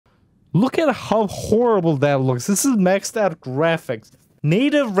Look at how horrible that looks. This is maxed out graphics.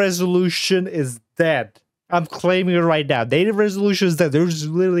 Native resolution is dead. I'm claiming it right now. Native resolution is dead. There's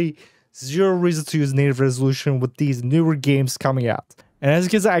literally zero reason to use native resolution with these newer games coming out. And as you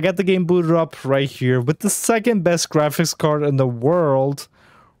can see, I got the game booted up right here. With the second best graphics card in the world,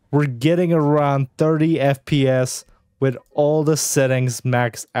 we're getting around 30 FPS with all the settings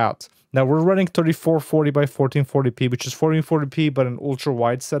maxed out. Now we're running 3440 by 1440p, which is 1440p but in ultra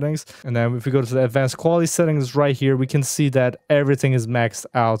wide settings. And then if we go to the advanced quality settings right here, we can see that everything is maxed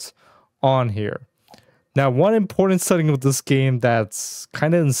out on here. Now, one important setting with this game that's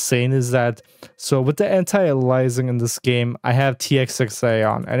kind of insane is that, so with the anti-aliasing in this game, I have TX6A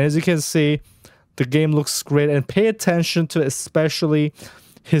on. And as you can see, the game looks great. And pay attention to especially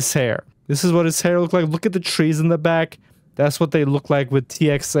his hair. This is what his hair looks like. Look at the trees in the back. That's what they look like with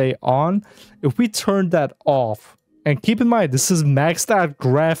TXA on. If we turn that off, and keep in mind, this is maxed out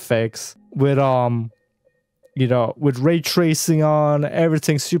graphics with, you know, with ray tracing on,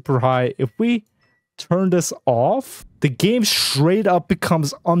 everything super high. If we turn this off, the game straight up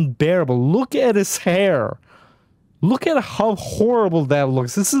becomes unbearable. Look at his hair. Look at how horrible that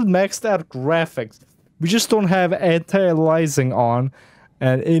looks. This is maxed out graphics. We just don't have anti-aliasing on,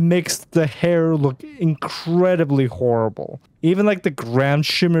 and it makes the hair look incredibly horrible. Even like the ground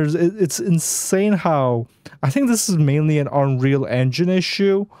shimmers, it's insane how... I think this is mainly an Unreal Engine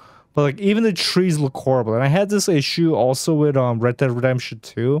issue, but like even the trees look horrible. And I had this issue also with Red Dead Redemption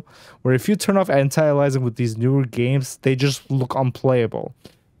 2, where if you turn off anti-aliasing with these newer games, they just look unplayable.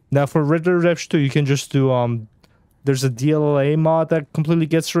 Now for Red Dead Redemption 2, you can just do there's a DLA mod that completely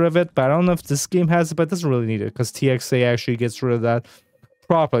gets rid of it, but I don't know if this game has it, but it doesn't really need it because TXA actually gets rid of that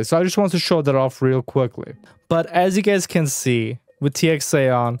properly. So I just want to show that off real quickly. But as you guys can see, with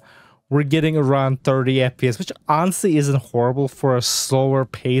TXA on, we're getting around 30 FPS, which honestly isn't horrible for a slower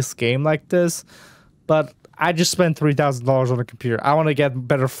paced game like this. But I just spent $3,000 on a computer. I want to get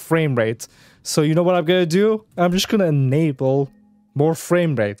better frame rate. So you know what I'm going to do? I'm just going to enable more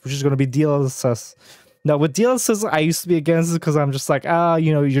frame rate, which is going to be DLSS. Now with DLSS, I used to be against it because I'm just like,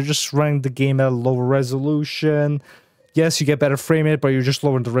 you know, you're just running the game at a lower resolution. Yes, you get better frame rate, but you're just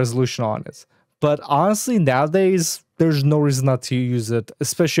lowering the resolution on it. But honestly, nowadays, there's no reason not to use it,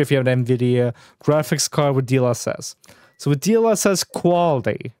 especially if you have an NVIDIA graphics card with DLSS. So with DLSS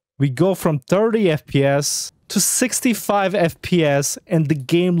quality, we go from 30 FPS to 65 FPS, and the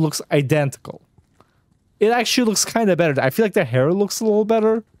game looks identical. It actually looks kind of better. I feel like the hair looks a little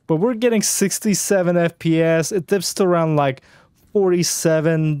better, but we're getting 67 FPS. It dips to around like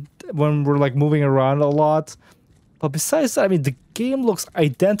 47 when we're like moving around a lot. But besides that, I mean, the game looks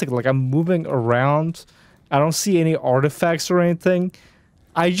identical. Like, I'm moving around. I don't see any artifacts or anything.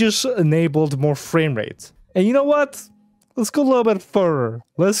 I just enabled more frame rate. And you know what? Let's go a little bit further.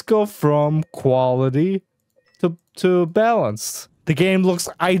 Let's go from quality to balanced. The game looks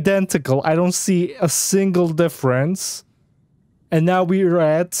identical. I don't see a single difference. And now we're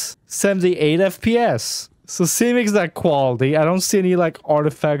at 78 FPS. So same exact quality. I don't see any like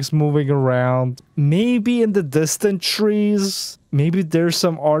artifacts moving around. Maybe in the distant trees. Maybe there's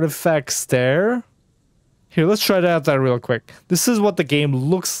some artifacts there. Here, let's try that out real quick. This is what the game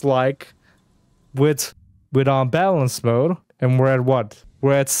looks like with balance mode. And we're at what?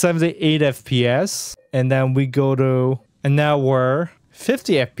 We're at 78 FPS. And then we go to... And now we're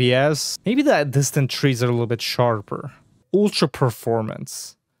 50 FPS. Maybe the distant trees are a little bit sharper. Ultra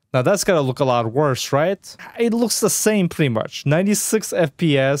performance. Now that's gotta look a lot worse, right? It looks the same pretty much. 96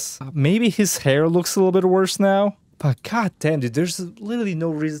 FPS. Maybe his hair looks a little bit worse now. But god damn, dude, there's literally no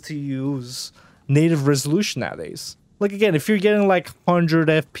reason to use native resolution nowadays. Like again, if you're getting like 100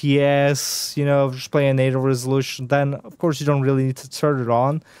 FPS, you know, just playing native resolution, then of course you don't really need to turn it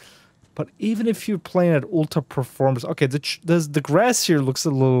on. But even if you're playing at ultra performance, okay, the grass here looks a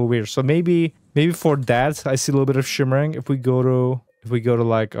little weird. So maybe for that, I see a little bit of shimmering. If we go to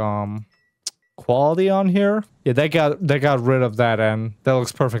like quality on here, yeah, they got rid of that, and that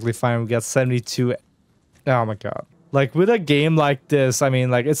looks perfectly fine. We got 72. Oh my god! Like with a game like this, I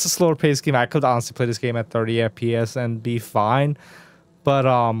mean, like it's a slower paced game. I could honestly play this game at 30 FPS and be fine. But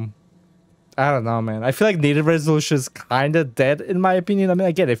I don't know, man. I feel like native resolution is kind of dead in my opinion. I mean,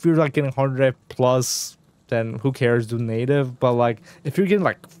 again, if you're like getting 100 plus, then who cares? Do native. But like if you're getting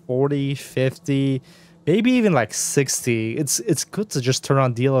like 40, 50. Maybe even like 60. It's good to just turn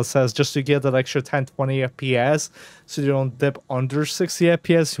on DLSS just to get that extra 10, 20 FPS so you don't dip under 60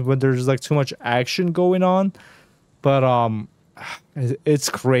 FPS when there's like too much action going on. But it's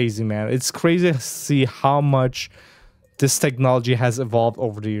crazy, man. It's crazy to see how much this technology has evolved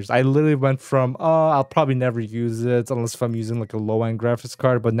over the years. I literally went from, I'll probably never use it unless if I'm using like a low-end graphics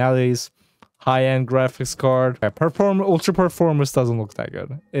card, but nowadays, high-end graphics card. Ultra performance doesn't look that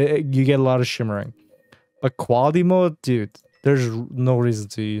good. You get a lot of shimmering. But quality mode, dude, there's no reason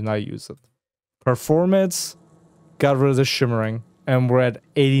to not use it. Performance, got rid of the shimmering, and we're at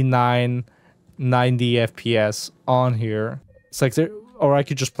 89, 90 FPS on here. It's like, or I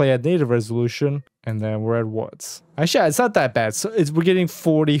could just play at native resolution, and then we're at what? Actually, it's not that bad. So we're getting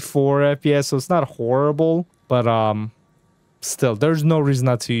 44 FPS, so it's not horrible, but still, there's no reason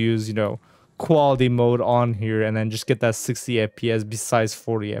not to use, you know, quality mode on here and then just get that 60 FPS besides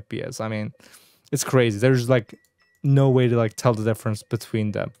 40 FPS. I mean, it's crazy. There's like no way to like tell the difference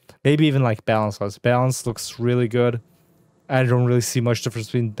between them. Maybe even like balance wise. Balance looks really good. I don't really see much difference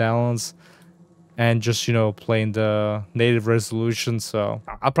between balance and just, you know, playing the native resolution. So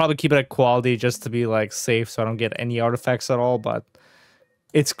I'll probably keep it at quality just to be like safe so I don't get any artifacts at all, but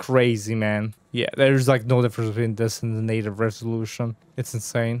it's crazy, man. Yeah, there's like no difference between this and the native resolution. It's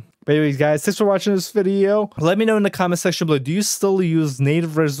insane. But anyways, guys, thanks for watching this video. Let me know in the comment section below, do you still use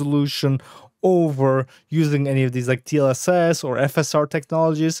native resolution over using any of these like DLSS or FSR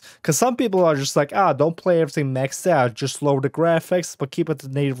technologies? Because some people are just like, don't play everything maxed out, just lower the graphics, but keep it to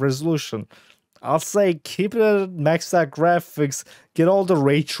native resolution. I'll say keep it at maxed out graphics, get all the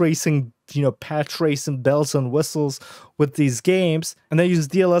ray tracing, you know, patch tracing bells and whistles with these games, and then use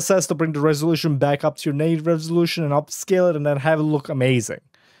DLSS to bring the resolution back up to your native resolution and upscale it and then have it look amazing,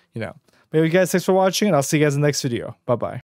 you know. But anyway, guys, thanks for watching, and I'll see you guys in the next video. Bye-bye.